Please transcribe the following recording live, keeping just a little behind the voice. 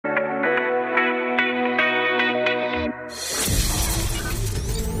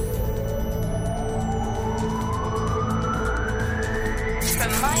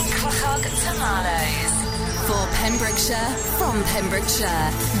Pembrokeshire, from Pembrokeshire,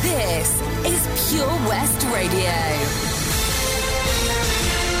 this is Pure West Radio.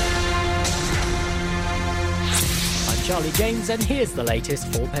 Charlie James, and here's the latest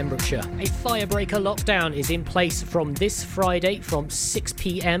for Pembrokeshire. A firebreaker lockdown is in place from this Friday from 6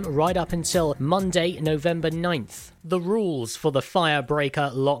 p.m. right up until Monday, November 9th. The rules for the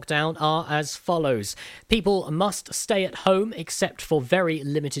firebreaker lockdown are as follows. People must stay at home except for very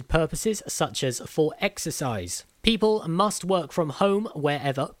limited purposes, such as for exercise. People must work from home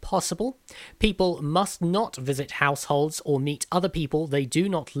wherever possible. People must not visit households or meet other people they do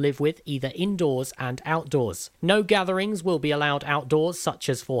not live with, either indoors and outdoors. No gatherings will be allowed outdoors, such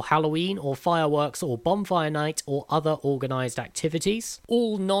as for Halloween or fireworks or bonfire night or other organised activities.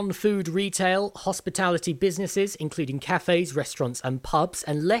 All non-food retail, hospitality businesses, including cafes, restaurants and pubs,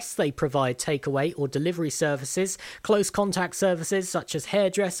 unless they provide takeaway or delivery services, close contact services such as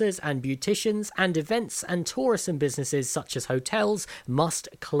hairdressers and beauticians, and events and tourism businesses such as hotels must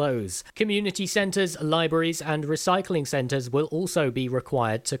close. Community centres, libraries and recycling centres will also be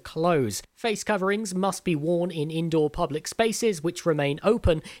required to close. Face coverings must be worn in indoor public spaces which remain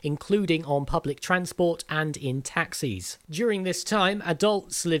open, including on public transport and in taxis. During this time,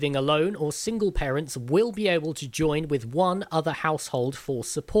 adults living alone or single parents will be able to join with one other household for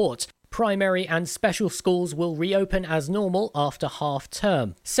support. Primary and special schools will reopen as normal after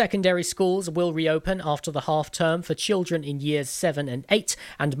half-term. Secondary schools will reopen after the half-term for children in years 7 and 8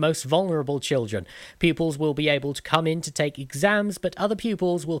 and most vulnerable children. Pupils will be able to come in to take exams, but other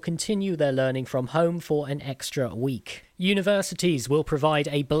pupils will continue their learning from home for an extra week. Universities will provide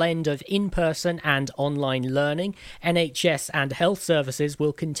a blend of in-person and online learning. NHS and health services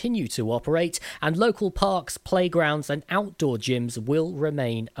will continue to operate, and local parks, playgrounds and outdoor gyms will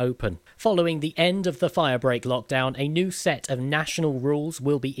remain open. Following the end of the firebreak lockdown, a new set of national rules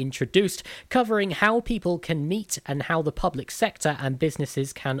will be introduced, covering how people can meet and how the public sector and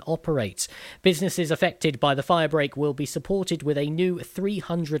businesses can operate. Businesses affected by the firebreak will be supported with a new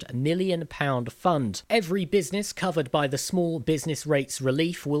 £300 million fund. Every business covered by the small business rates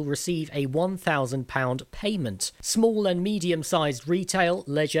relief will receive a £1,000 payment. Small and medium-sized retail,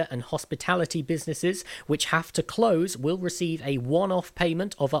 leisure and hospitality businesses which have to close will receive a one-off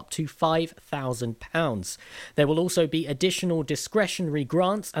payment of up to £5,000. There will also be additional discretionary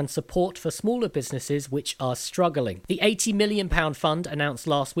grants and support for smaller businesses which are struggling. The £80 million fund announced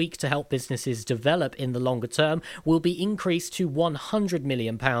last week to help businesses develop in the longer term will be increased to £100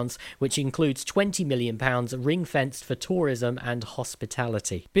 million, which includes £20 million ring-fenced for tourism and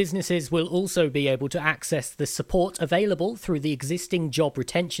hospitality. Businesses will also be able to access the support available through the existing job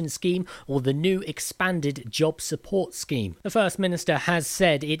retention scheme or the new expanded job support scheme. The First Minister has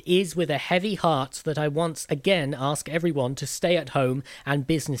said, "It is with a heavy heart that I once again ask everyone to stay at home and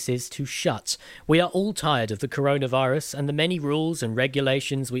businesses to shut. We are all tired of the coronavirus and the many rules and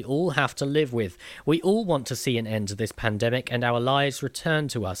regulations we all have to live with. We all want to see an end to this pandemic and our lives return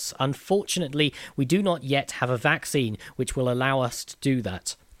to us. Unfortunately, we do not yet have a vaccine which will allow us to do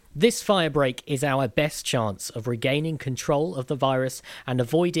that. This firebreak is our best chance of regaining control of the virus and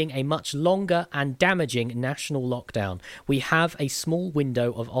avoiding a much longer and damaging national lockdown. We have a small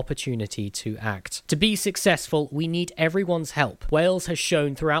window of opportunity to act. To be successful, we need everyone's help. Wales has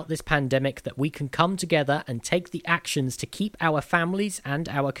shown throughout this pandemic that we can come together and take the actions to keep our families and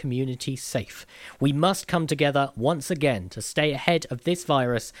our community safe. We must come together once again to stay ahead of this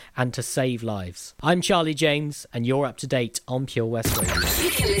virus and to save lives." I'm Charlie James, and you're up to date on Pure West Radio. You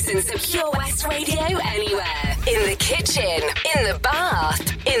can listen to Pure West Radio anywhere. In the kitchen, in the bath,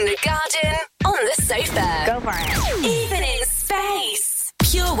 in the garden, on the sofa. Go for it. Even in space.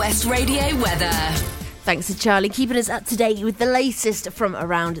 Pure West Radio weather. Thanks to Charlie, keeping us up to date with the latest from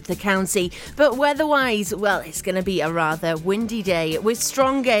around the county. But weather-wise, well, it's going to be a rather windy day with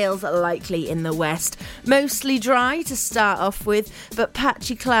strong gales likely in the west. Mostly dry to start off with, but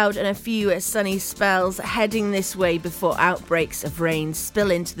patchy cloud and a few sunny spells heading this way before outbreaks of rain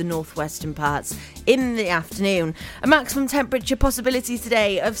spill into the northwestern parts in the afternoon. A maximum temperature possibility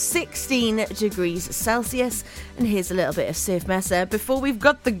today of 16 degrees Celsius. And here's a little bit of Surf Messer before we've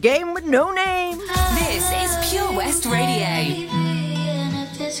got the game with no name. This is Pure West Radio. And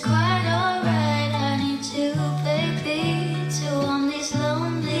if it's quite alright, I need to play pizza on these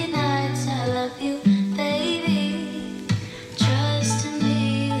lonely nights. I love you, baby. Trust in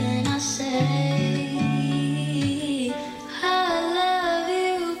me when I say I love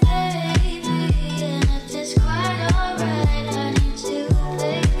you, baby. And if it's quite alright, I need to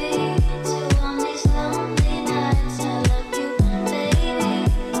play pizza on these lonely nights. I love you,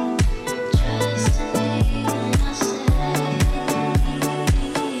 baby. Trust in me when I say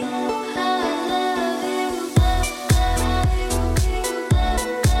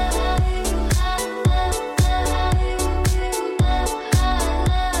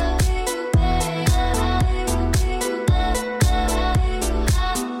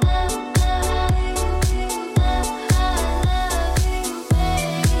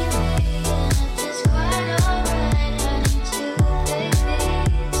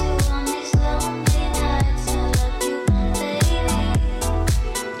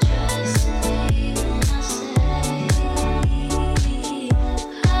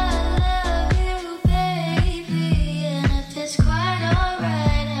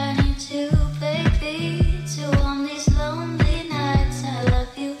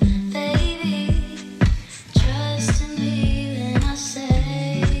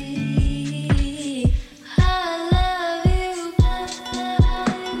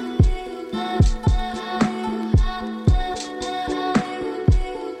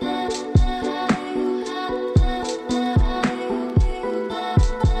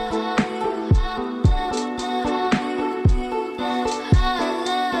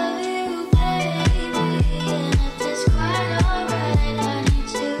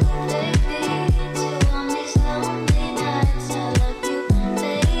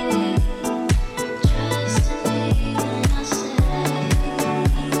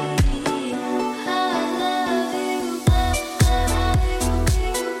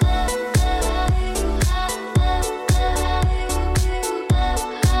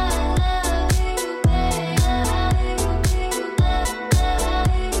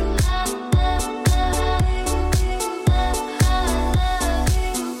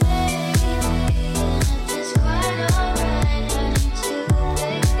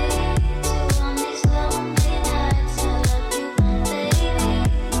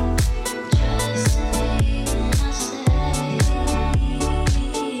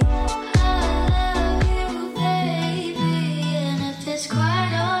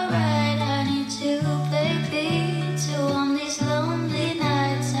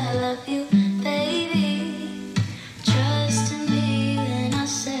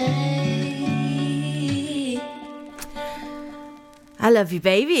I love you,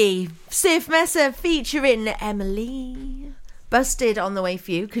 baby. Surf Messer featuring Emily. Busted on the way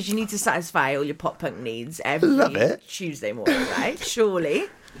for you, because you need to satisfy all your pop punk needs Love every it. Tuesday morning, right? Surely.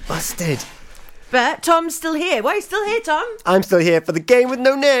 Busted. But Tom's still here. Why are you still here, Tom? I'm still here for the game with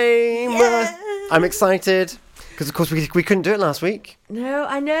no name. Yeah. I'm excited because, of course, we couldn't do it last week. No,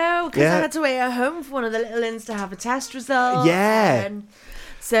 I know, because Yeah. I had to wait at home for one of the little uns to have a test result. Yeah. And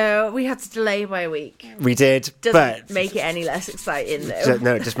so we had to delay by a week. We did, Doesn't but make it any less exciting, though.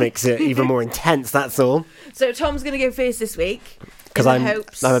 no, it just makes it even more intense. That's all. So Tom's going to go first this week. Because I'm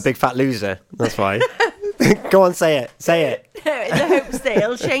a big fat loser. That's why. Go on, say it. Say it. In the hopes that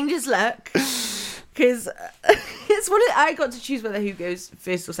it'll change his luck. Because it's one of, I got to choose whether who goes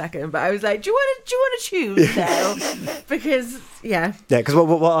first or second, but I was like, do you want to choose now? Because Yeah, because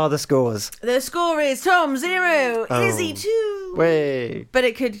what are the scores? the score is Tom 0, Izzy 2. Way. But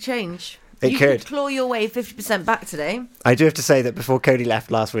it could change. It you could. claw your way 50% back today. I do have to say that before Cody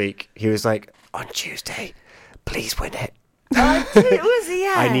left last week, he was like, on Tuesday, please win it. It was,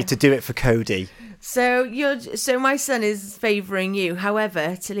 yeah. I need to do it for Cody. So my son is favouring you.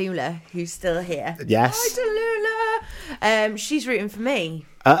 However, Tallulah, who's still here. Yes. Hi, Tallulah. She's rooting for me.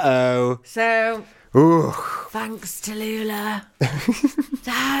 Uh-oh. So Ooh. thanks, Tallulah.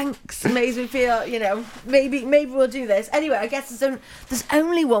 Thanks. Makes me feel, maybe we'll do this. Anyway, I guess there's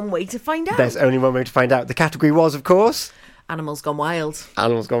only one way to find out. There's only one way to find out. The category was, of course, Animals Gone Wild.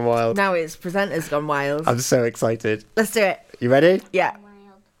 Animals Gone Wild. Now it's Presenters Gone Wild. I'm so excited. Let's do it. You ready? Yeah.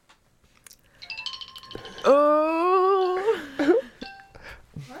 Oh.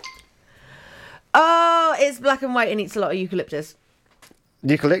 Oh, it's black and white and eats a lot of eucalyptus.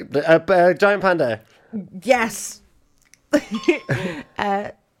 Giant panda. Yes. Squeak,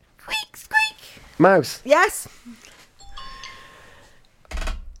 squeak. Mouse. Yes.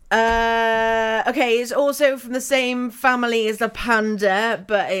 Okay, it's also from the same family as the panda,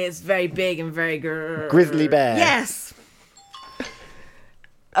 but it's very big and very Grizzly bear. Yes.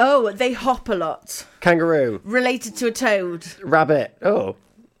 Oh, they hop a lot. Kangaroo. Related to a toad. Rabbit. Oh.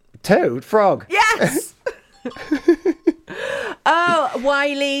 Toad. Frog. Yes. Oh,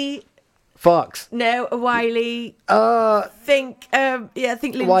 Wiley. Fox. No, a Wiley. Think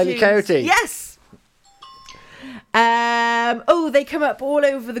Looney Wile E. Tunes. Coyote. Yes. They come up all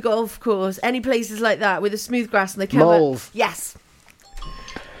over the golf course. Any places like that with the smooth grass, and they come Moles. up. Yes.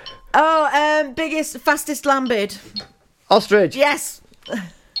 Biggest, fastest land bird. Ostrich. Yes.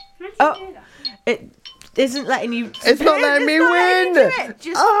 It isn't letting you. It's not letting me win. Do it.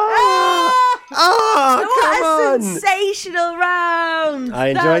 Just, come what a on. sensational round. I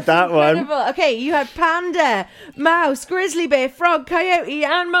enjoyed that one. Incredible. Okay, you had panda, mouse, grizzly bear, frog, coyote,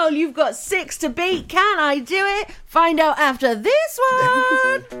 and mole. You've got 6 to beat. Can I do it? Find out after this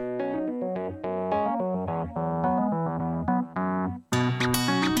one.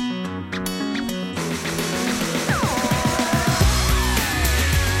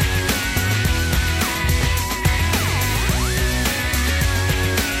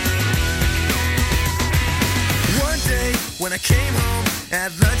 When I came home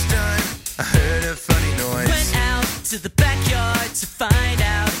at lunchtime, I heard a funny noise. Went out to the backyard to find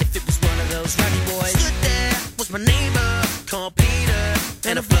out if it was one of those rowdy boys. Stood there was my neighbor called Peter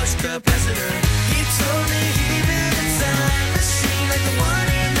and a flush capacitor. He told me he built a time machine like the one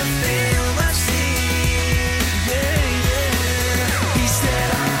in the film I've seen. Yeah, yeah. He said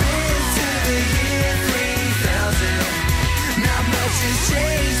I've been to the year 3000. Not much has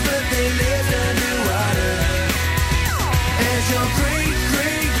changed, but they lived underwater. As your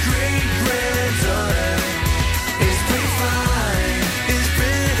great-great-great-granddaughter is pretty fine, is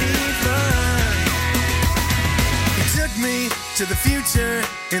pretty fun. He took me to the future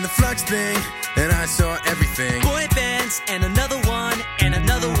in the flux thing, and I saw everything. Boy bands and another one and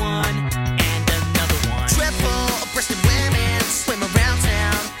another one and another one. Triple-breasted women swim around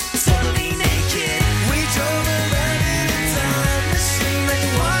town, totally naked. We drove around in a time machine like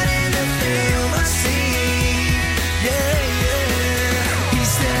the one in the film I've seen. Yeah. He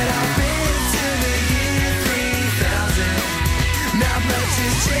said I've been to the year 3000. Not much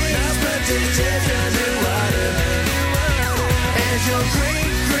has changed, but they just underwater. As your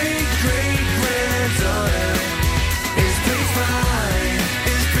great-great-great-granddaughter is pretty fine,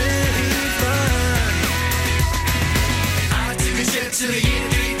 is pretty fun. I took a trip to the year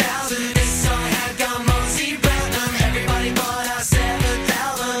 3000. This song had gone multi-platinum. Everybody bought our 7th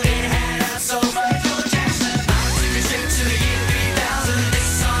album. It had us so Michael Jackson. I took a trip to the year 3000. This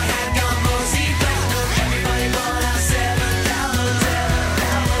song had gone multi-platinum. Everybody bought our 7th album.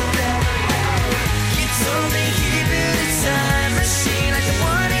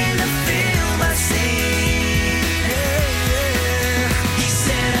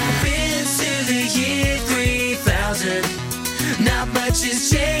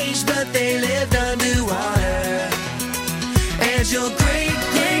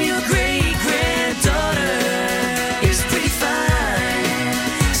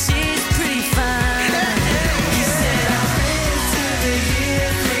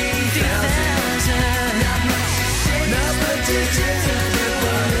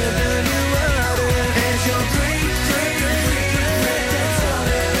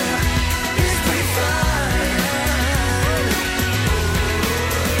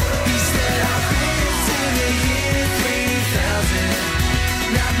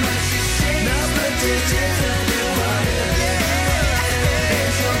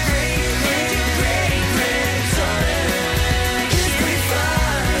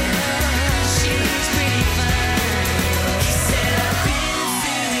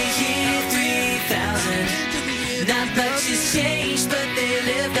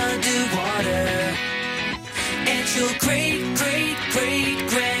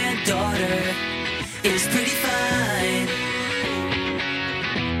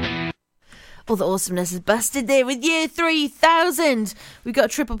 All the awesomeness is busted there with Year 3000. We've got a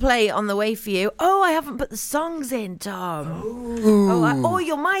triple play on the way for you. Oh, I haven't put the songs in, Tom. Oh,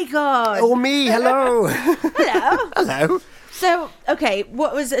 you're my God. Oh, me. Hello. Hello. Hello. So, okay,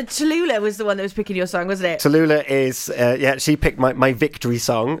 what was Tallulah was the one that was picking your song, wasn't it? Tallulah is, she picked my victory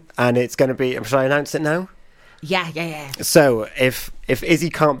song, and it's going to be, shall I announce it now? Yeah. So, if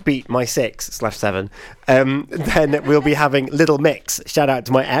Izzy can't beat my 6/7, then we'll be having Little Mix, shout out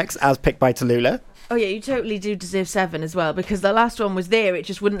to my ex, as picked by Tallulah. Oh, yeah, you totally do deserve 7 as well, because the last one was there, it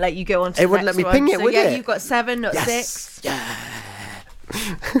just wouldn't let you go on to It the wouldn't next let me one. ping it, So, would yeah, it? you've got 7, not Yes. 6.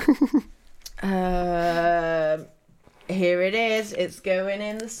 Here it is. It's going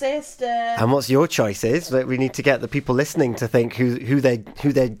in the system. And what's your choices? That we need to get the people listening to think who they're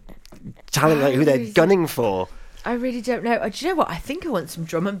challenging, who they're gunning for. I really don't know. Do you know what? I think I want some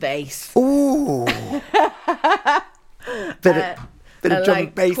drum and bass. Ooh. bit of drum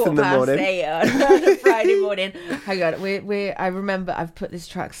and bass in the morning. 8 on a Friday morning. Hang on, I remember I've put this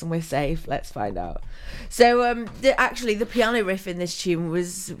track somewhere safe. Let's find out. So, actually, the piano riff in this tune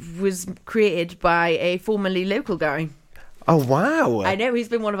was created by a formerly local guy. Oh, wow. I know, he's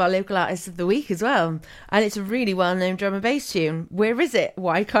been one of our local artists of the week as well. And it's a really well-known drum and bass tune. Where is it?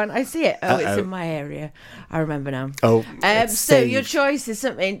 Why can't I see it? Oh, It's in my area. I remember now. Oh, so your choice is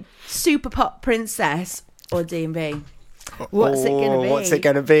something Super Pop Princess or D&B. What's it going to be? What's it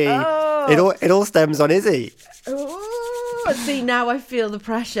going to be? Oh. It all stems on Izzy. Oh, see, now I feel the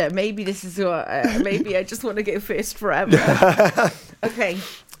pressure. Maybe this is what... maybe I just want to go first forever. Okay.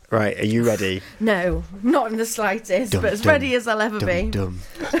 Right, are you ready? No, not in the slightest, but as ready as I'll ever be.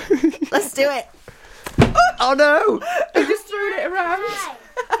 Let's do it. Oh, no! I just threw it around.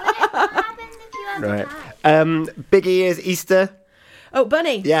 What happens if you have Right. a tie? Big ears, Easter. Oh,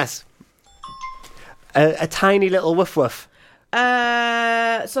 bunny. Yes. A tiny little woof woof.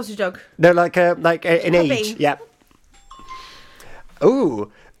 Sausage dog. No, like an Puppy. age. Yep. Ooh,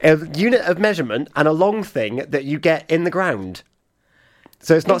 a unit of measurement and a long thing that you get in the ground.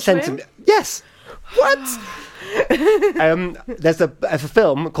 So it's not Inch room? centimetres. Yes. What? There's a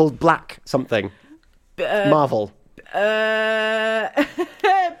film called Black something. Marvel.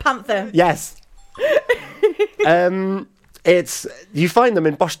 Panther. Yes. It's you find them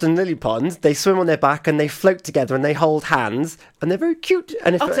in Boston lily ponds. They swim on their back and they float together and they hold hands and they're very cute.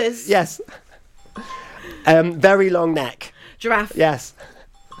 And if, Otters. Yes. Very long neck. Giraffe. Yes.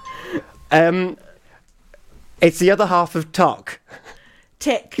 It's the other half of Tok.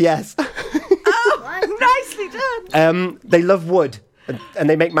 Tick. Yes. Nicely done. They love wood and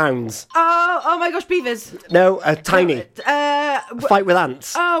they make mounds. Oh my gosh, beavers. No, tiny. Fight with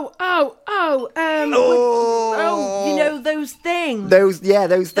ants. Oh, you know those things. Those that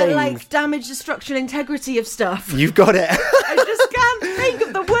things. like damage the structural integrity of stuff. You've got it. I just can't think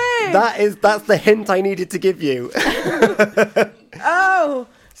of the word. That's the hint I needed to give you. Oh,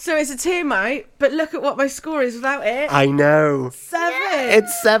 so it's a termite, but look at what my score is without it. I know. 7.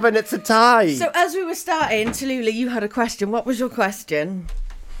 It's 7. It's a tie. So as we were starting, Tallulah, you had a question. What was your question?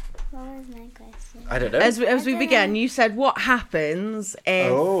 What was my question? I don't know. As we began, you said, what happens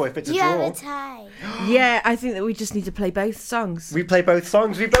if... If it's a You draw. have a tie. Yeah, I think that we just need to play both songs. We play both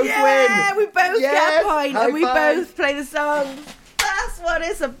songs. We both Yeah, win. we both get Yes, a point, high and we five. both play the songs. That's what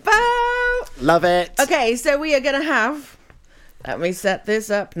it's about. Love it. Okay, so we are going to have... Let me set this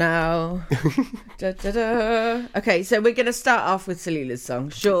up now. Okay, so we're going to start off with Tallulah's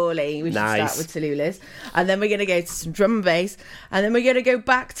song. Surely we should Nice. start with Tallulah's. And then we're going to go to some drum and bass. And then we're going to go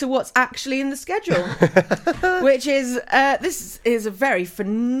back to what's actually in the schedule. Which is, this is a very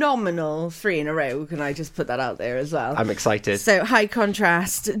phenomenal 3 in a row. Can I just put that out there as well? I'm excited. So high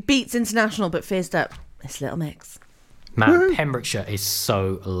contrast. Beats international, but first up, this little mix. Man, Pembrokeshire is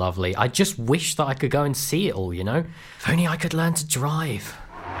so lovely. I just wish that I could go and see it all, you know? If only I could learn to drive.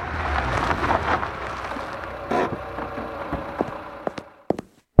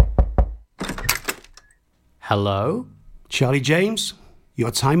 Hello? Charlie James,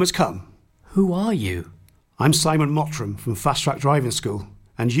 your time has come. Who are you? I'm Simon Mottram from Fast Track Driving School,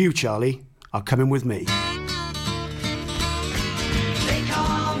 and you, Charlie, are coming with me.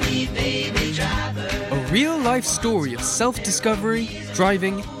 A real-life story of self-discovery,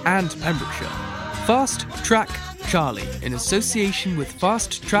 driving and Pembrokeshire. Fast Track Charlie, in association with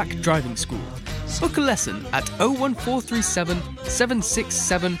Fast Track Driving School. Book a lesson at 01437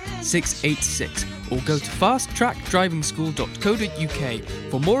 767 686 or go to fasttrackdrivingschool.co.uk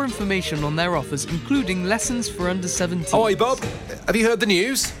for more information on their offers, including lessons for under 17. Oi, Bob. Have you heard the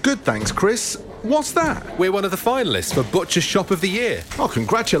news? Good, thanks, Chris. What's that? We're one of the finalists for Butcher's Shop of the Year. Oh,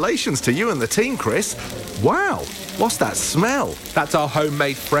 congratulations to you and the team, Chris. Wow, what's that smell? That's our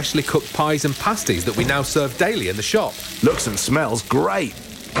homemade freshly cooked pies and pasties that we now serve daily in the shop. Looks and smells great.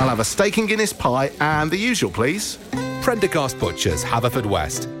 I'll have a steak and Guinness pie and the usual, please. Prendergast Butchers,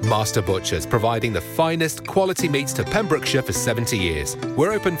 Haverfordwest. Master Butchers, providing the finest quality meats to Pembrokeshire for 70 years.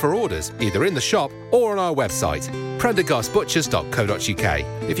 We're open for orders, either in the shop or on our website,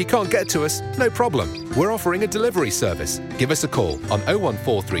 prendergastbutchers.co.uk. If you can't get to us, no problem. We're offering a delivery service. Give us a call on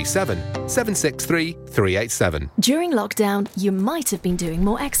 01437 763 387. During lockdown, you might have been doing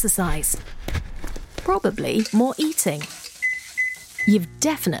more exercise. Probably more eating. You've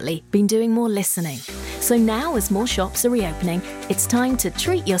definitely been doing more listening. So now, as more shops are reopening, it's time to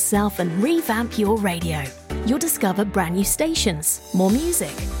treat yourself and revamp your radio. You'll discover brand new stations, more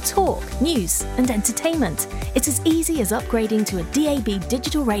music, talk, news and entertainment. It's as easy as upgrading to a DAB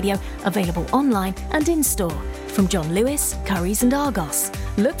digital radio available online and in-store. From John Lewis, Currys and Argos.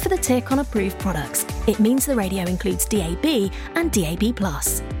 Look for the tick on approved products. It means the radio includes DAB and DAB+.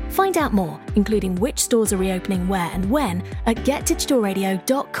 Find out more, including which stores are reopening where and when, at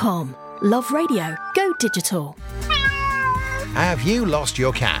getdigitalradio.com. Love radio. Go digital. Have you lost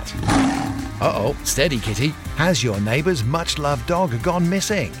your cat? Uh-oh, steady kitty. Has your neighbour's much-loved dog gone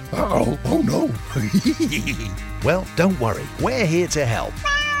missing? Uh-oh, oh no. Well, don't worry, we're here to help.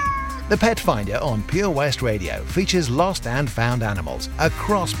 The Pet Finder on Pure West Radio features lost and found animals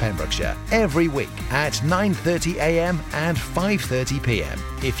across Pembrokeshire every week at 9:30am and 5:30pm.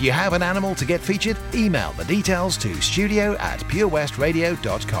 If you have an animal to get featured, email the details to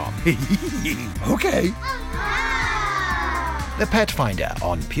studio@purewestradio.com. Okay. The Pet Finder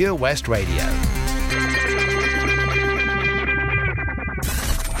on Pure West Radio.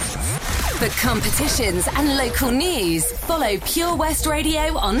 For competitions and local news, follow Pure West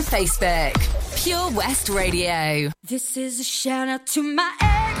Radio on Facebook. Pure West Radio. This is a shout out to my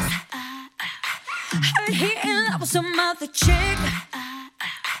ex. Heard he in love with some other chick.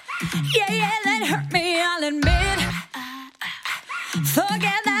 Yeah, that hurt me, I'll admit.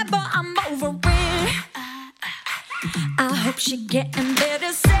 Forget that, but I'm over it. I hope she getting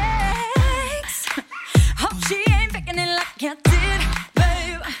better sex. Hope she ain't faking it like I did,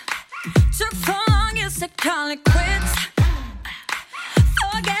 babe. Took so long, you said call it quits.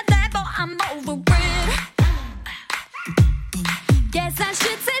 Forget that, but I'm over it. Guess I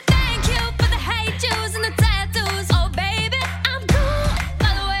should say thank you for the hate juice and the tattoos. Oh baby, I'm cool,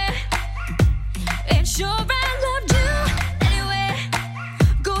 by the way. And sure I loved you anyway.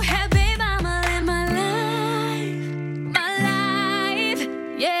 Go ahead, babe, I'ma live my life,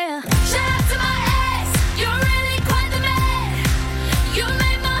 yeah. Shout out to my ex, you're really quite the man. You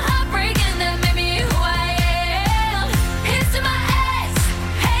made my heart break and that made me who I am. Here's to my ex,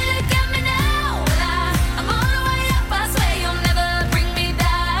 hey look at me now. I'm on the way up, I swear you'll never bring me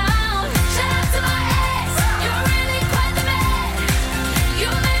down. Shout out to my ex, you're really quite the man. You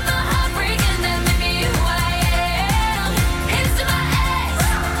made my heart break and that made me who I am. Here's to my ex,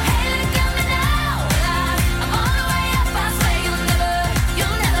 hey look at me now. I'm on the way up, I swear you'll never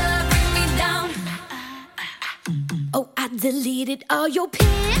bring me down. Oh, I deleted all your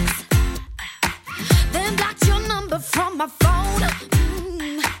pics, then blocked your number from my phone.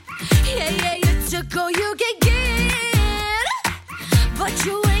 Yeah, you took all you could get, but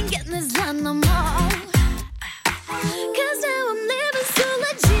you ain't getting this done no more. 'Cause now I'm living so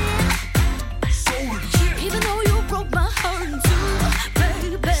legit, even though you broke my heart in two,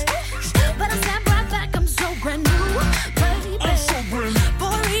 baby. But I snap right back, I'm so brand new, baby.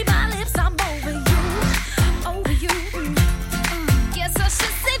 Boy, read my lips, I'm over you, over you. Guess I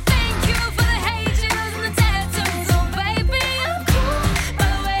should say thank you for the hate juice and the tattoos, oh baby.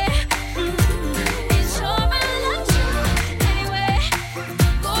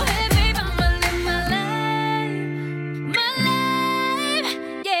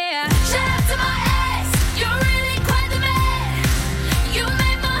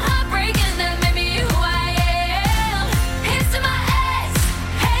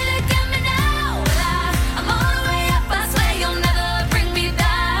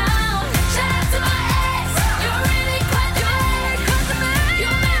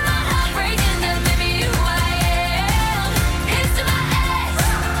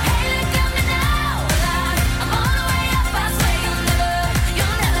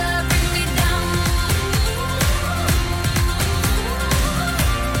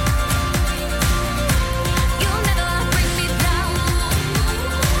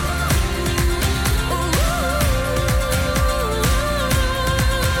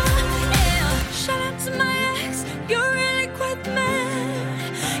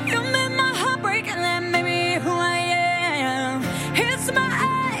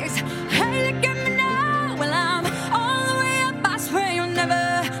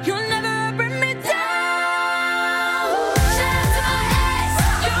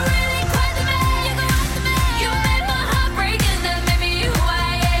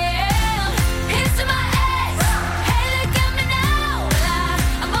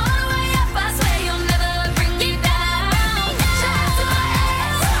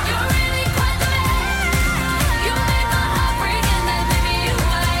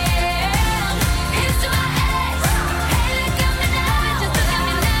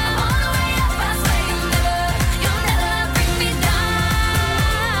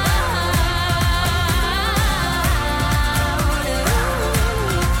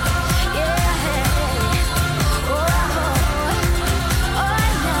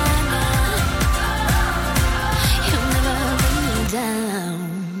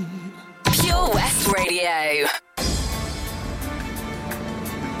 Radio.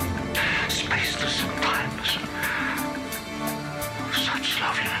 Spaceless and timeless. Such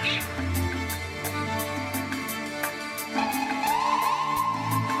loveliness.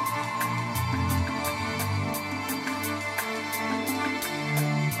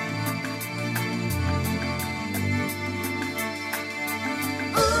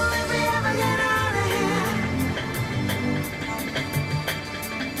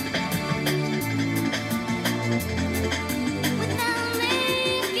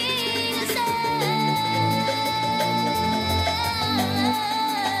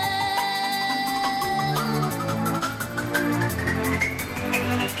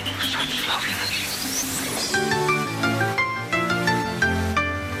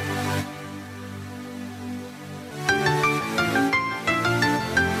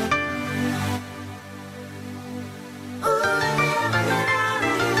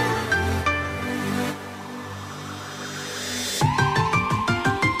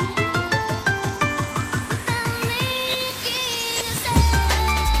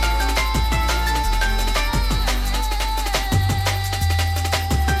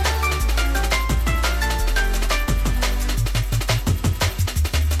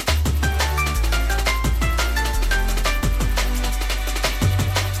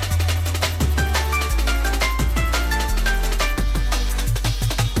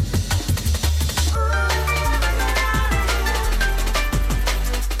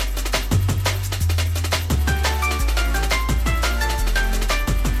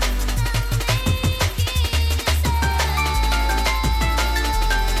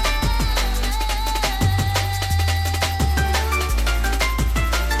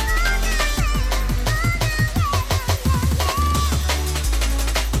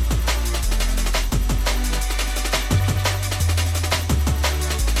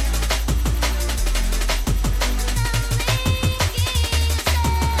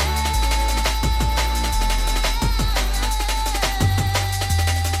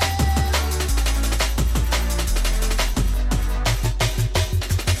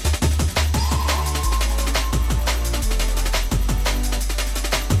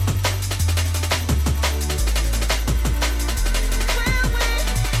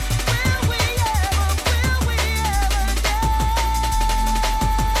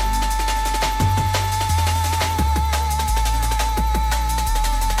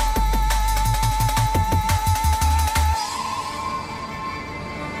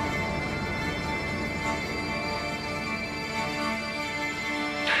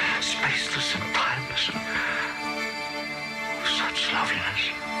 Spaceless and timeless. Such loveliness.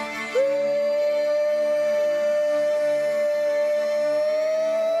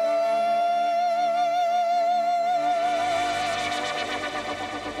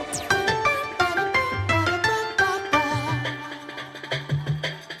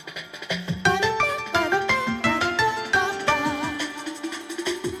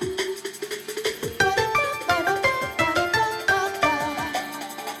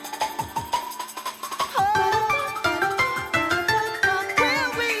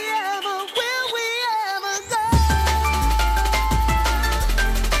 Will we ever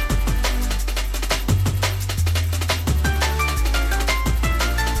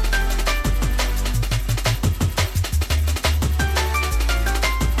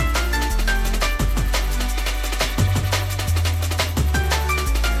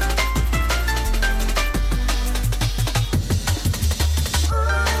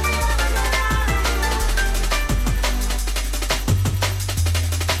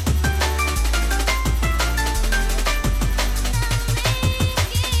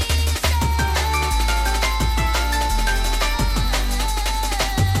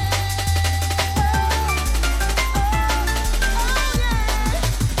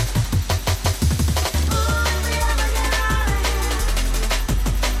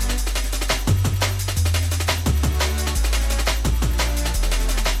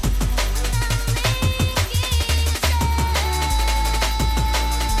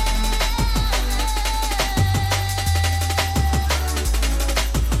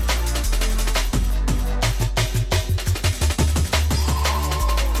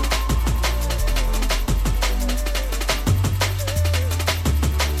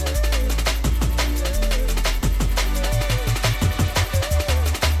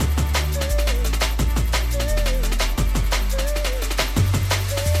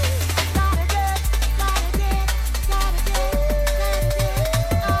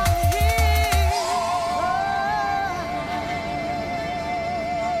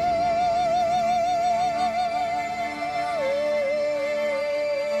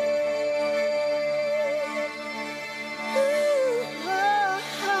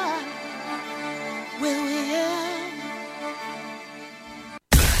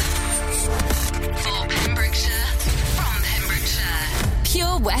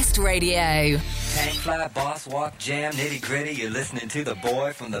West Radio. Tank fly, boss walk, jam, nitty gritty. You're listening to the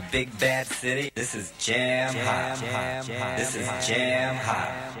boy from the big bad city. This is Jam Hot. This is Jam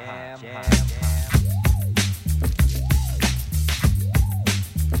Hot.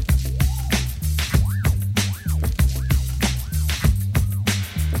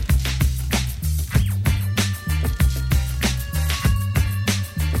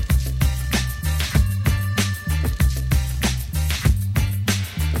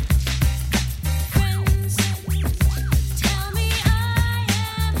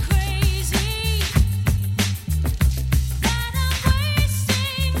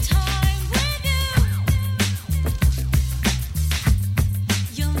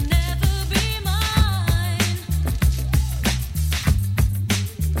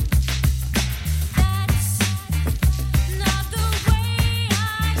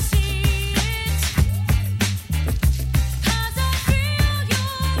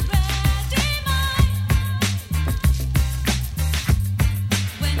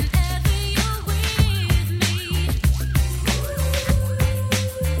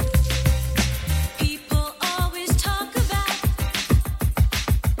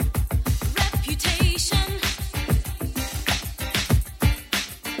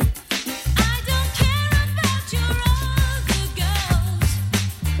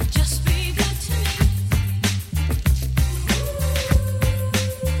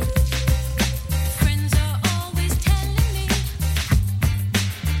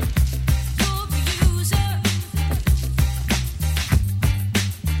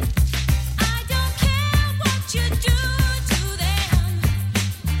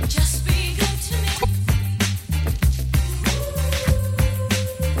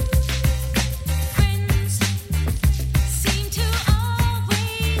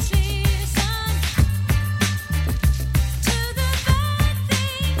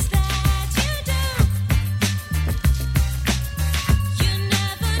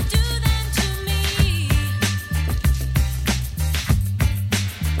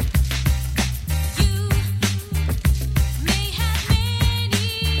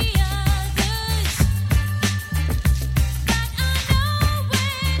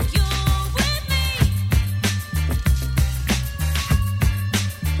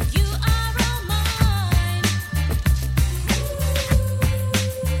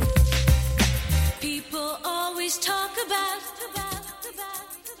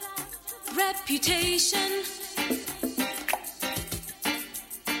 reputation.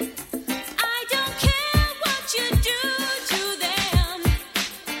 I don't care what you do to them,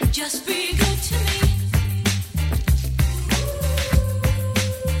 just be good to me.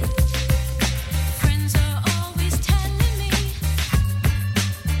 Friends are always telling me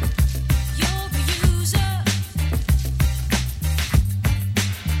you're a user.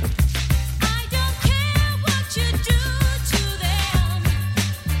 I don't care what you do to them,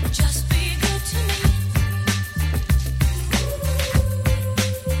 just be good to me.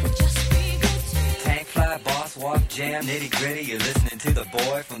 Just be good to me. Tank fly, boss walk, jam, nitty gritty. You're listening to the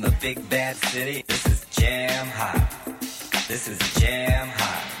boy from the big bad city. This is Jam Hot. This is Jam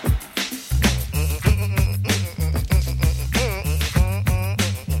Hot.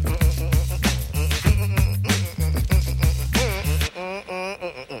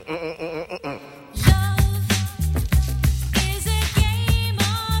 Is a game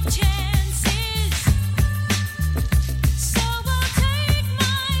of chances, so I'll take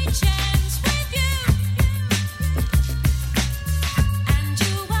my chance with you. And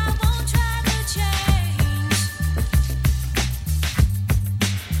you, I won't try to change.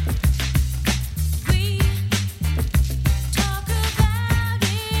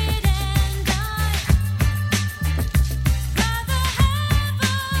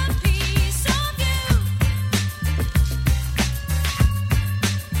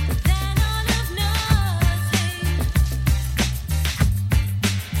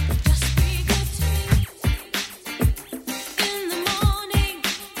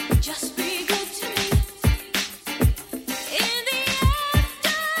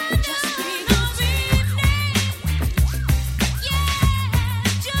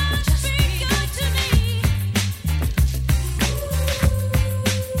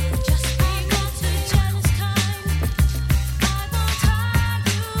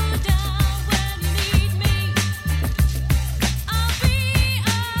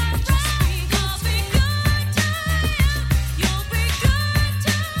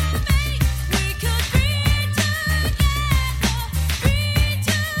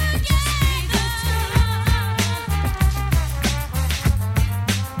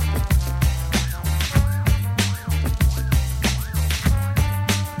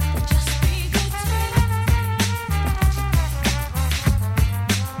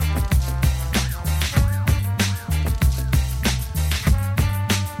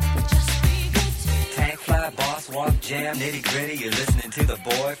 nitty gritty. You're listening to the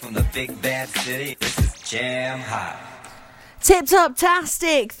boy from the big bad city. This is Jam Hot.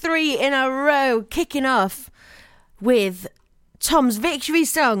 Tip-top-tastic, 3 in a row, kicking off with Tom's victory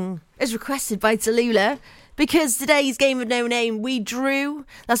song, as requested by Tallulah. Because today's game of no name, we drew.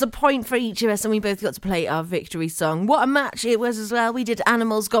 That's a point for each of us, and we both got to play our victory song. What a match it was as well. We did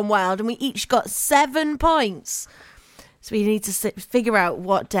Animals Gone Wild, and we each got 7 points. So we need to figure out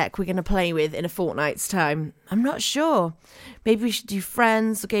what deck we're going to play with in a fortnight's time. I'm not sure. Maybe we should do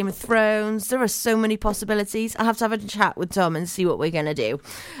Friends or Game of Thrones. There are so many possibilities. I'll have to have a chat with Tom and see what we're going to do.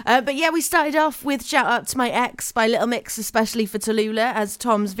 But yeah, we started off with Shout Out to My Ex by Little Mix, especially for Tallulah, as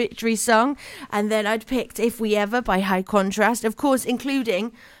Tom's victory song. And then I'd picked If We Ever by High Contrast, of course,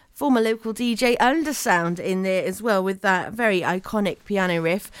 including former local DJ Undersound in there as well, with that very iconic piano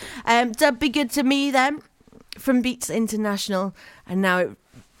riff. Dub Be Good to Me then, from Beats International, and now it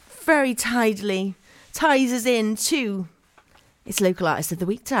very tidily ties us in to its local artist of the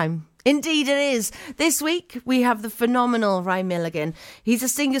week time. Indeed it is. This week we have the phenomenal Ry Milligan. He's a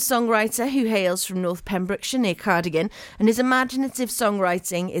singer-songwriter who hails from North Pembrokeshire near Cardigan, and his imaginative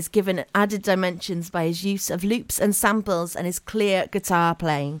songwriting is given added dimensions by his use of loops and samples and his clear guitar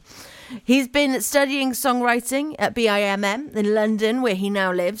playing. He's been studying songwriting at BIMM in London, where he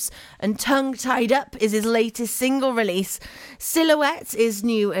now lives, and Tongue Tied Up is his latest single release. Silhouette is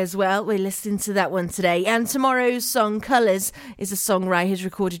new as well. We're listening to that one today. And tomorrow's song, Colours, is a song Ry has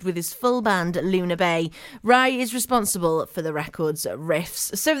recorded with his full band at Luna Bay. Ry is responsible for the record's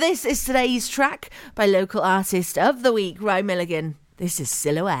riffs. So this is today's track by local artist of the week, Ry Milligan. This is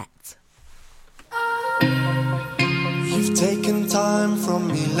Silhouette. You've taken time from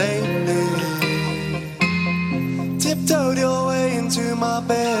me lately, tiptoed your way into my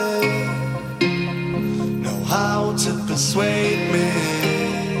bed, know how to persuade me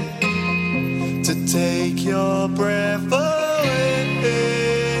to take your breath away.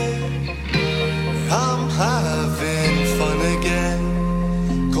 I'm having fun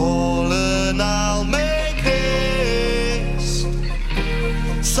again, call and I'll make haste.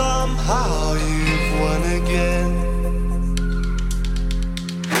 Somehow you've won again.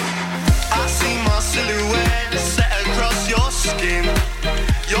 Silhouette set across your skin.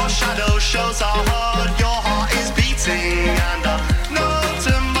 Your shadow shows how hard your heart is beating. And I know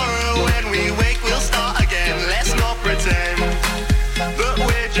tomorrow when we wake we'll start again. Let's not pretend that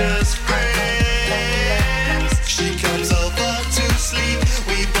we're just friends. She comes over to sleep.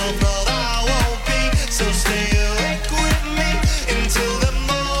 We both know that won't be. So stay awake with me until the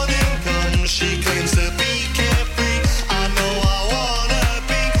morning comes. She claims to be carefree. I know I wanna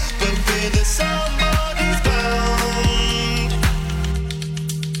be, but fear the sun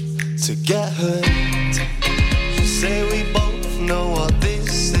to get hurt. You say we both know what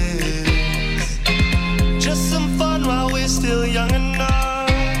this is, just some fun while we're still young enough.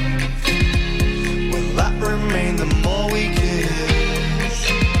 Will that remain the more we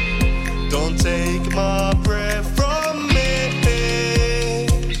kiss? Don't take my breath from me.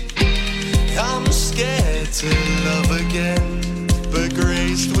 I'm scared to love again, but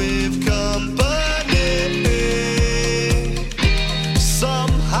graced with company.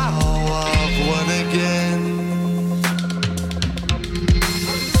 Somehow I've won again.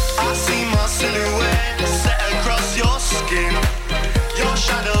 I see my silhouette set across your skin. Your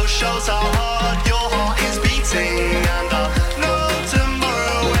shadow shows how hard your heart is beating. And I know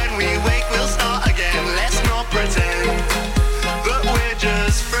tomorrow when we wake we'll start again. Let's not pretend that we're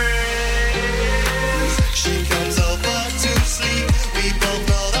just friends. She comes over to sleep. We both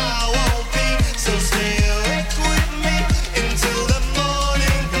know that won't be. So stay awake with me until the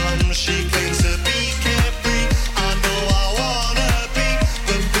morning comes. She claims to be carefree. I know I wanna be,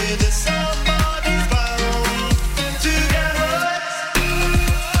 but fear that somebody's bound to get hurt.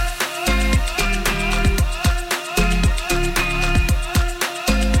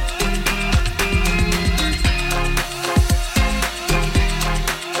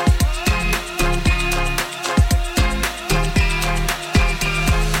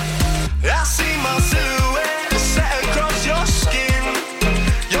 I see my silhouette set across your skin.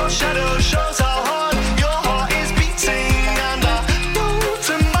 Your shadow shows how hard your heart is beating. And I know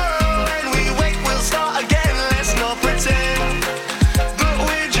tomorrow when we wake we'll start again. Let's not pretend that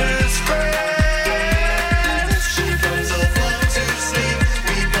we're just friends. She comes over to sleep.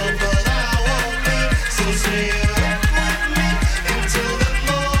 We both know that won't be. So stay awake with me until the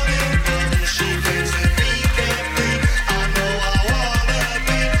morning comes. She claims to be carefree. I know I wanna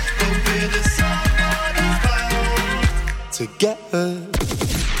be, but fear that somebody's bound to get hurt.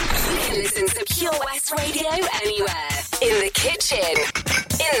 You can listen to Pure West Radio anywhere. In the kitchen,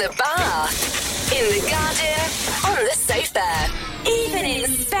 in the bath, in the garden, on the sofa.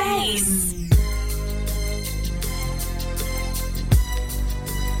 bass.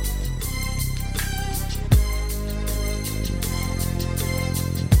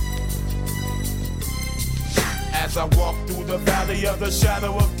 As I walk through the valley of the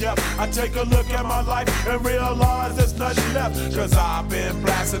shadow of death, I take a look at my life and realize there's nothing left. Cause I've been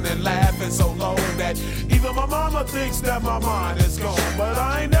blasting and laughing so long that even my mama thinks that my mind is gone. But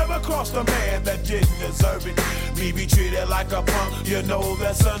I ain't never crossed a man that didn't deserve it. Me be treated like a punk, you know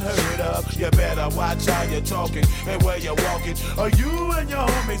that's unheard of. You better watch how you're talking and where you're walking, or you and your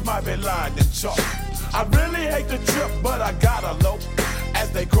homies might be lying in chalk. I really hate the trip, but I gotta low. As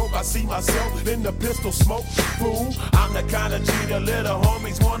they croak, I see myself in the pistol smoke. Fool, I'm the kind of G the little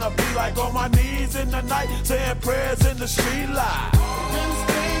homies wanna be like, on my knees in the night, saying prayers in the street light. Been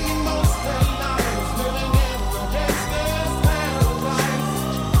spending most of their lives living in the gangster's paradise.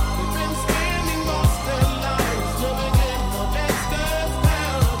 They've been spending most of their lives living in the gangster's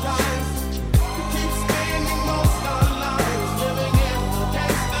paradise. We keep spending most of our lives living in the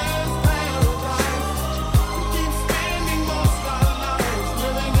gangster's paradise. We keep spending most of our lives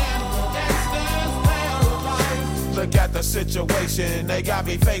living in the gangster's paradise. Look at the situation they got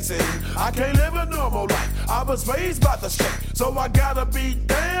me facing. I can't live a normal life. I was raised by the state, so I gotta be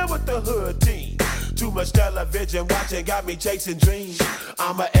down with the hood team. Too much television watching got me chasing dreams.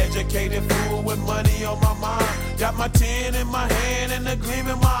 I'm an educated fool with money on my mind. Got my 10 in my hand and a gleam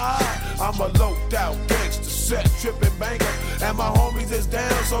in my eye. I'm a loped out gangster, set tripping banker, and my homies is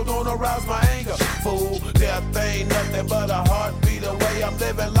down, so don't arouse my anger. Fool, death ain't nothing but a heartbeat away. I'm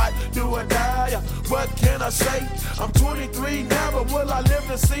living life, do or die. What can I say? I'm 23 now, but will I live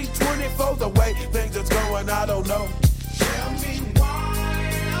to see 24? The way things is going, I don't know. Tell me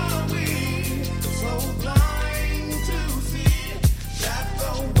why are we so blind to see that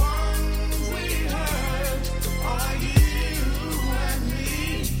the ones we hurt are you and me?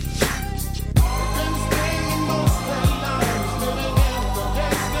 We've been spending most of our lives living in the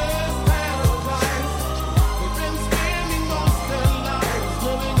gangster's paradise. We've been spending most of our lives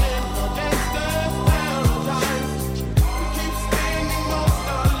living in the gangster's paradise. We keep spending most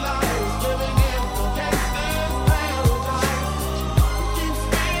of our lives living in the gangster's paradise. We keep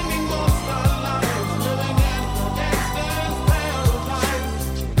spending most of our lives living in the gangster's paradise.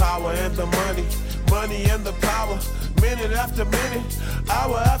 Power and the money, money and the power. Minute after minute,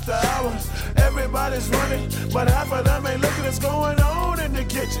 hour after hour, everybody's running, but half of them ain't looking what's going on in the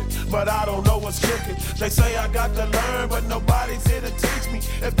kitchen. But I don't know what's cooking. They say I got to learn, but nobody's here to teach me.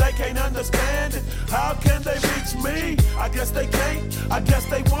 If they can't understand it, how can they reach me? I guess they can't, I guess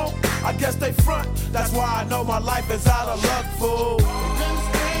they won't, I guess they front. That's why I know my life is out of luck, fool. We've been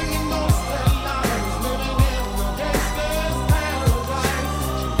spending most of our lives living in the gangster's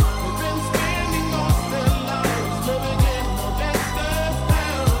paradise. We've been spending most of our lives living in the gangster's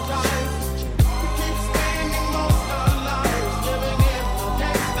paradise. We keep spending most of our lives living in the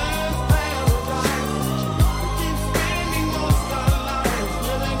gangster's paradise. We keep spending most of our lives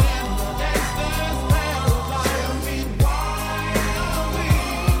living in the gangster's paradise. Tell me why are we so blind to see that the ones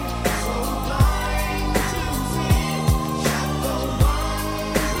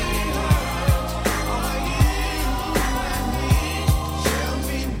we hurt are you and me? Tell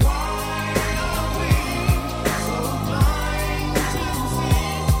me why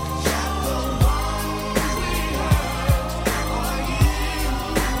are we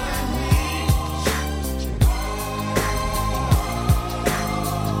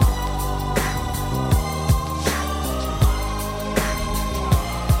so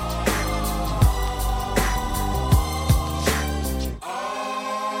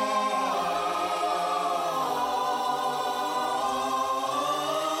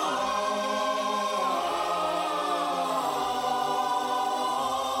blind to see that the ones we hurt are you and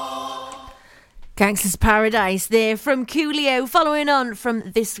me? Gangster's Paradise there from Coolio, following on from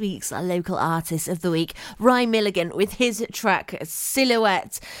this week's local artist of the week, Ryan Milligan, with his track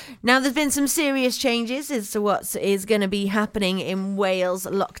Silhouette. Now, there's been some serious changes as to what is going to be happening in Wales,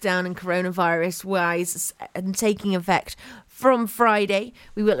 lockdown and coronavirus wise, and taking effect from Friday.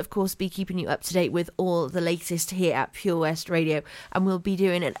 We will, of course, be keeping you up to date with all the latest here at Pure West Radio, and we'll be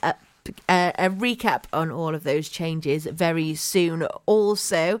doing a recap on all of those changes very soon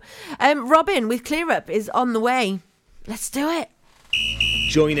also. Robin with Clear Up is on the way. Let's do it.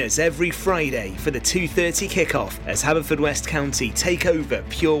 Join us every Friday for the 2:30 kickoff as Haverfordwest County take over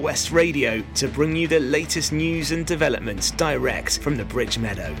Pure West Radio to bring you the latest news and developments direct from the Bridge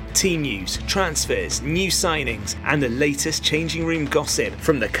Meadow. Team news, transfers, new signings and the latest changing room gossip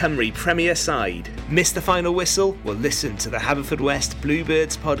from the Cymru Premier side. Miss the final whistle? Well, listen to the Haverfordwest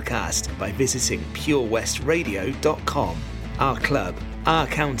Bluebirds podcast by visiting purewestradio.com. Our club, Our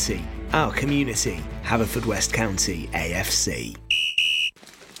county, our community. Haverfordwest County AFC.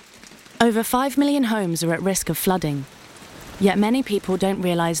 Over 5 million homes are at risk of flooding, yet many people don't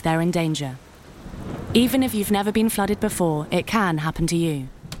realise they're in danger. Even if you've never been flooded before, it can happen to you.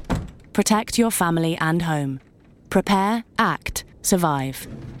 Protect your family and home. Prepare, act, survive.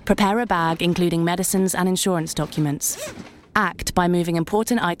 Prepare a bag including medicines and insurance documents. Act by moving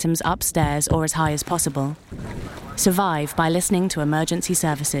important items upstairs or as high as possible. Survive by listening to emergency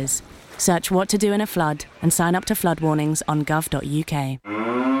services. Search what to do in a flood and sign up to flood warnings on gov.uk.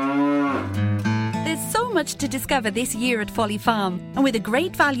 There's so much to discover this year at Folly Farm. And with a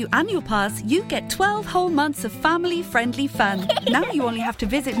great value annual pass, you get 12 whole months of family-friendly fun. Now you only have to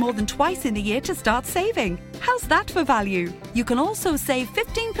visit more than twice in the year to start saving. How's that for value? You can also save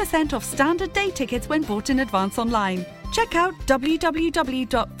 15% off standard day tickets when bought in advance online. Check out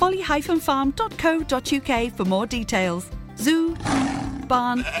www.folly-farm.co.uk for more details. Zoo,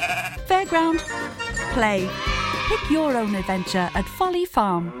 barn, fairground, play. Pick your own adventure at Folly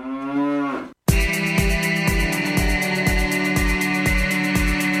Farm.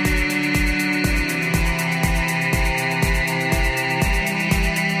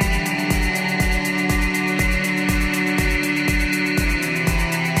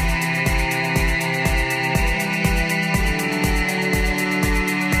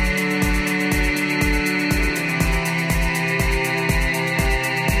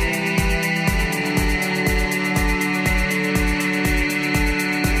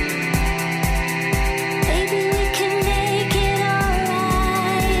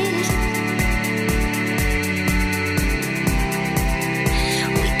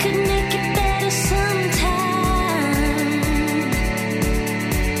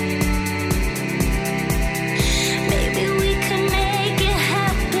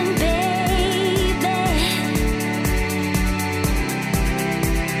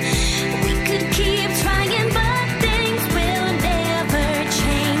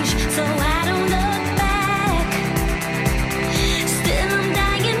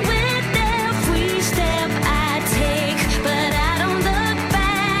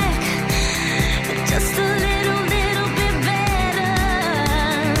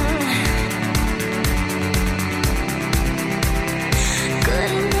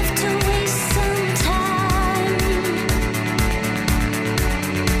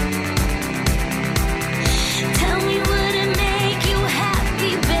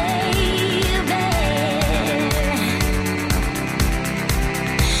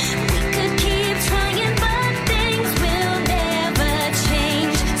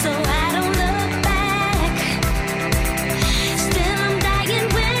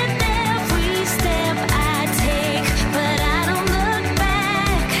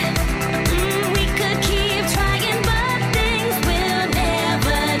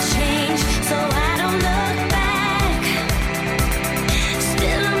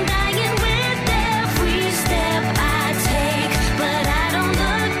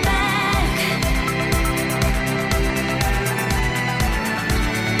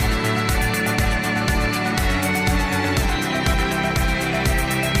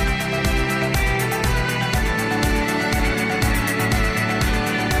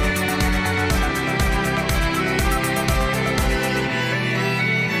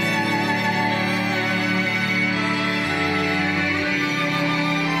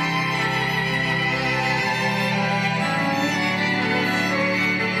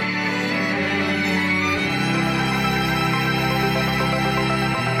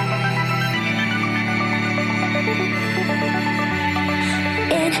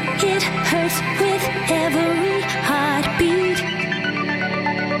 It hurts with every heartbeat.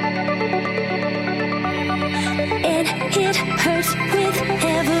 And it hurts with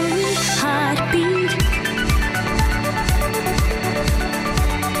every heartbeat.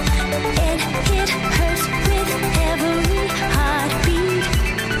 And it hurts with every heartbeat.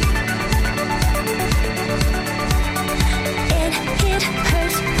 And it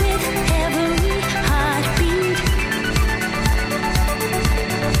hurts with every heartbeat.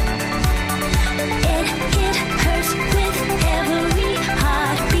 And it hurts.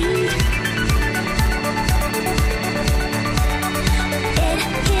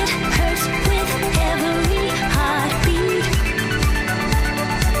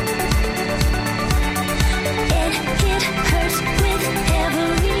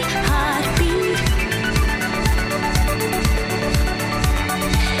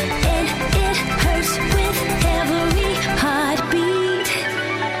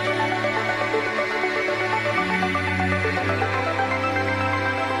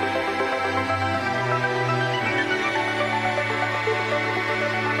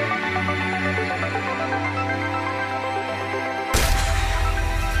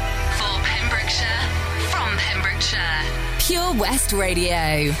 Pure West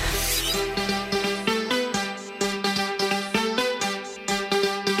Radio.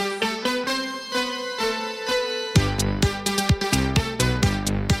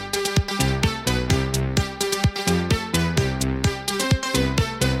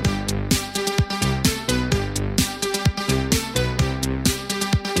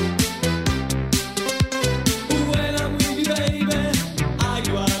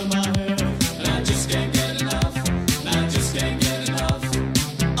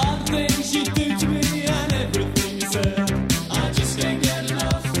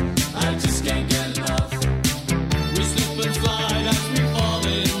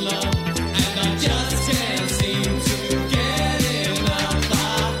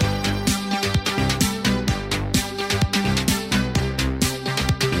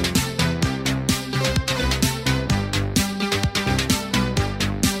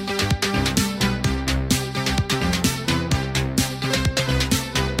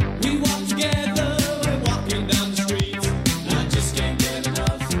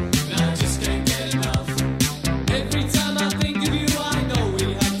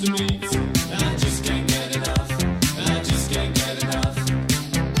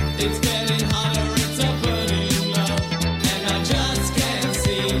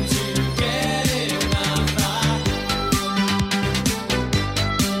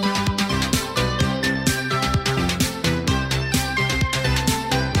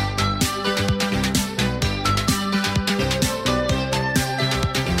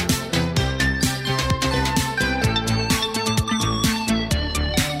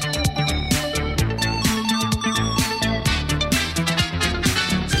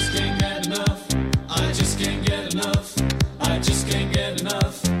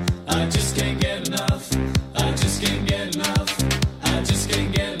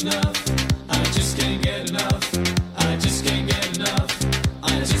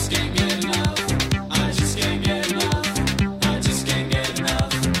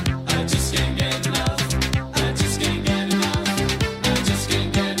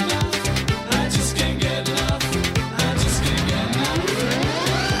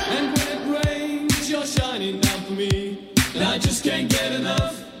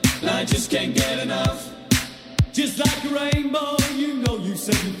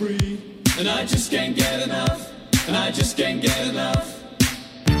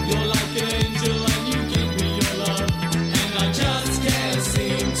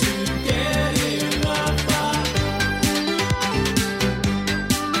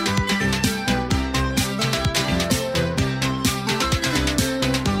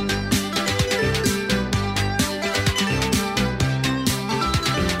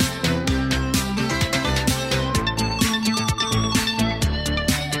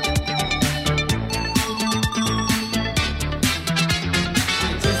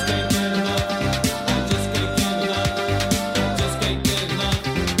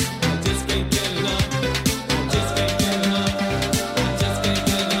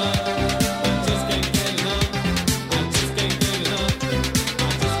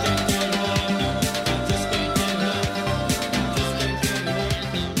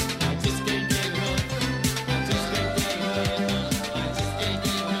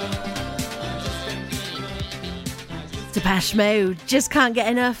 Depeche Mode, just can't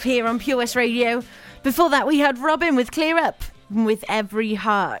get enough here on Pure West Radio. Before that, we had Robin with Clear Up, with Every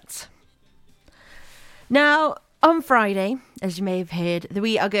Heart. Now, on Friday, as you may have heard,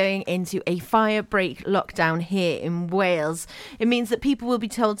 we are going into a fire break lockdown here in Wales. It means that people will be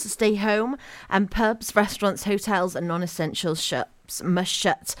told to stay home, and pubs, restaurants, hotels and non-essential shops must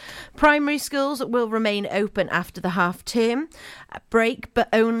shut. Primary schools will remain open after the half term break, but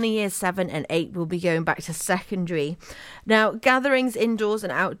only years 7 and 8 will be going back to secondary. Now, gatherings indoors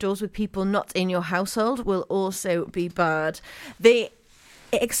and outdoors with people not in your household will also be barred. The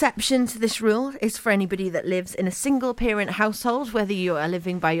exception to this rule is for anybody that lives in a single parent household, whether you are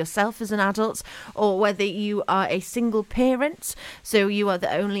living by yourself as an adult or whether you are a single parent, so you are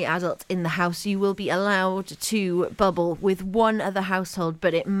the only adult in the house. You will be allowed to bubble with one other household,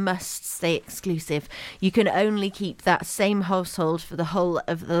 but it must stay exclusive. You can only keep that same household for the whole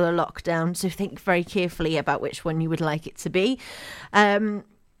of the lockdown, so think very carefully about which one you would like it to be.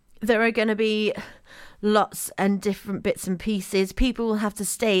 There are going to be lots and different bits and pieces. People will have to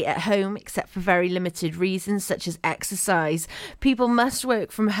stay at home except for very limited reasons such as exercise. People must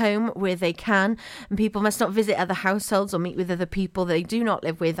work from home where they can, and people must not visit other households or meet with other people they do not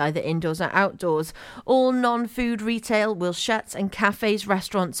live with, either indoors or outdoors. All non-food retail will shut, and cafes,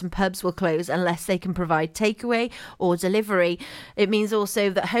 restaurants and pubs will close unless they can provide takeaway or delivery. It means also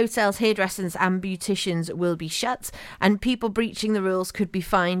that hotels, hairdressers and beauticians will be shut, and people breaching the rules could be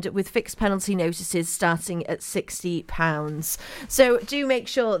fined with fixed penalty notices starting at £60. So do make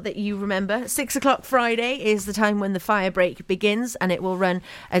sure that you remember 6 o'clock Friday is the time when the fire break begins, and it will run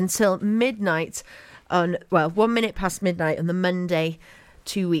until midnight on, 1 minute past midnight on the Monday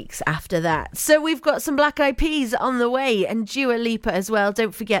 2 weeks after that. So we've got some Black Eyed Peas on the way and Dua Lipa as well.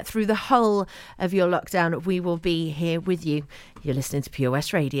 Don't forget, through the whole of your lockdown, we will be here with you. You're listening to Pure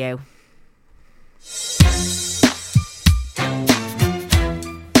West Radio.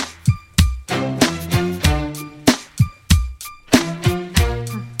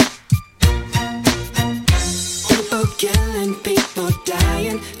 People killing, people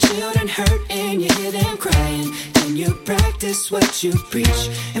dying, children hurt and you hear them crying. Can you practice what you preach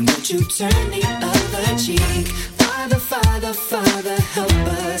and would you turn the other cheek? Father, Father, Father, help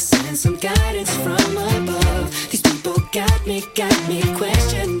us, send some guidance from above. These people got me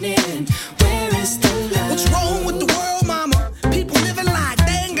questioning, where is the love? What's wrong with the world, mama? People living like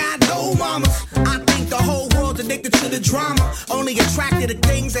they ain't got no mamas. I think the whole world's addicted to the drama, only attracted to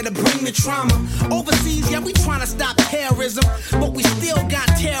things that'll bring the trauma. Overseas, yeah, we trying to stop terrorism, but we still got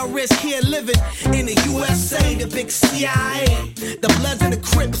terrorists here living in the USA, the big CIA, the Bloods and the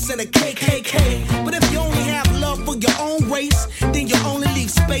Crips and the KKK. But if you only have love for your own race, then you only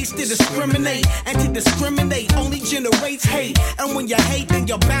leave space to discriminate, and to discriminate only generates hate. And when you hate, then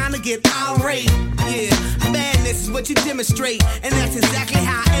you're bound to get irate. Yeah, madness is what you demonstrate, and that's exactly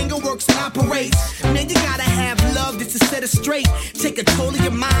how anger works and operates. Man, you gotta have love just to set it straight. Take control of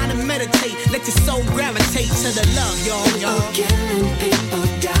your mind and meditate. Let your soul gravitate to the love, y'all. People killing, people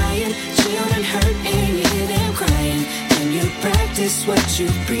dying, children hurt and you hear them crying. Can you practice what you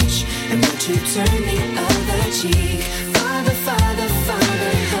preach and would you turn the other cheek? Father, Father,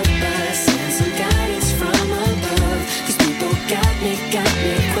 Father, help us, send some guidance from above. These people got me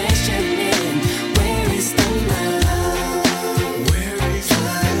questioning, where is the love? Where is the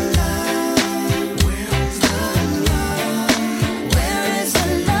love? Where is the love? Where is the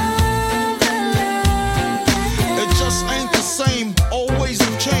love? It just ain't the same, always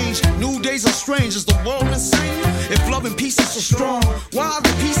new change. New days are strange, is the world insane? If love and peace is so strong, why are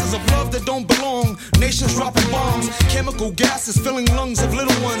the pieces of love that don't belong? Nations dropping bombs, chemical gases filling lungs of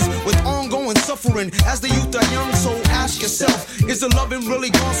little ones with ongoing suffering as the youth are young. So ask yourself, is the loving really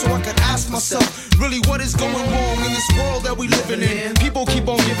gone? So I could ask myself, really what is going wrong in this world that we living in? People keep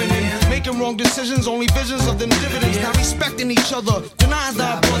on giving in, making wrong decisions, only visions of them dividends. Not respecting each other, denying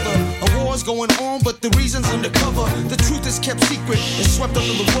thy brother. A war's going on, but the reason's undercover. The truth is kept secret and swept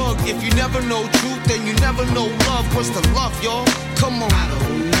under the rug. If you never know truth, then you never know love. What's the love, y'all? Come on. I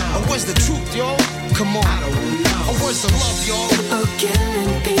don't know. Or where's the truth, y'all? Come on. I don't know. Or where's the love, y'all? People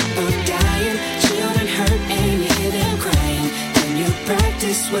killing, people dying, children hurt and you hear them crying. Can you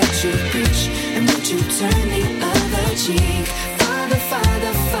practice what you preach and would you turn the other cheek? Father,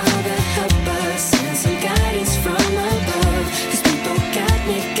 Father, Father, help us, send some guidance from above. These people got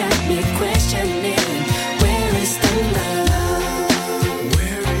me questioning, where is the love?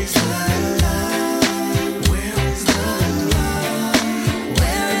 Where is the love? Where is the love?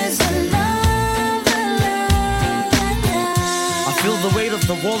 Where is the love? I feel the weight of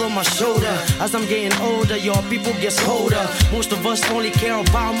the world on my shoulder. As I'm getting older, y'all people gets colder. Most of us only care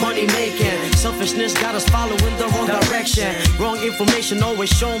about money making. Selfishness got us following the wrong direction. Wrong information always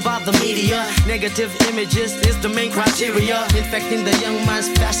shown by the media. Negative images is the main criteria. Infecting the young minds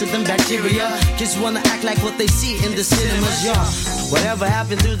faster than bacteria. Kids wanna act like what they see in the cinemas, yeah. Whatever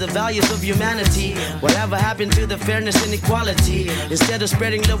happened to the values of humanity? Whatever happened to the fairness and equality? Instead of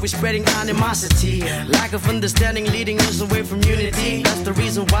spreading love, we're spreading animosity. Lack of understanding leading us away from unity. That's the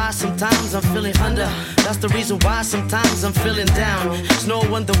reason why sometimes I'm feeling under. That's the reason why sometimes I'm feeling down. It's no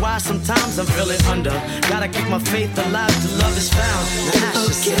wonder why sometimes I'm feeling under. Gotta keep my faith alive till love is found. Now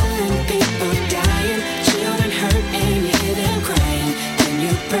ask People yourself. killing, people dying, children hurt and you hear them crying. Can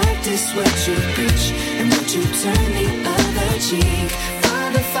you practice what you preach and would you turn the other cheek?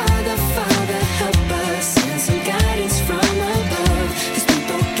 Father, Father, Father, help us, send some guidance from above. These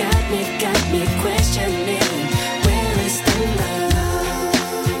people got me questioning, where is the love?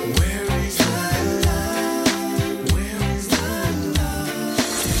 Where is the love? Where is the love?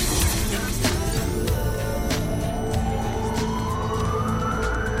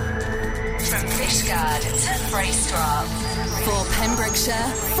 From Fishguard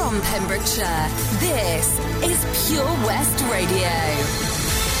From Pembrokeshire, this is Pure West Radio.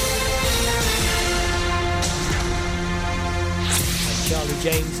 Charlie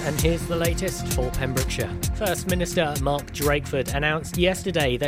James, and here's the latest for Pembrokeshire. First Minister Mark Drakeford announced yesterday that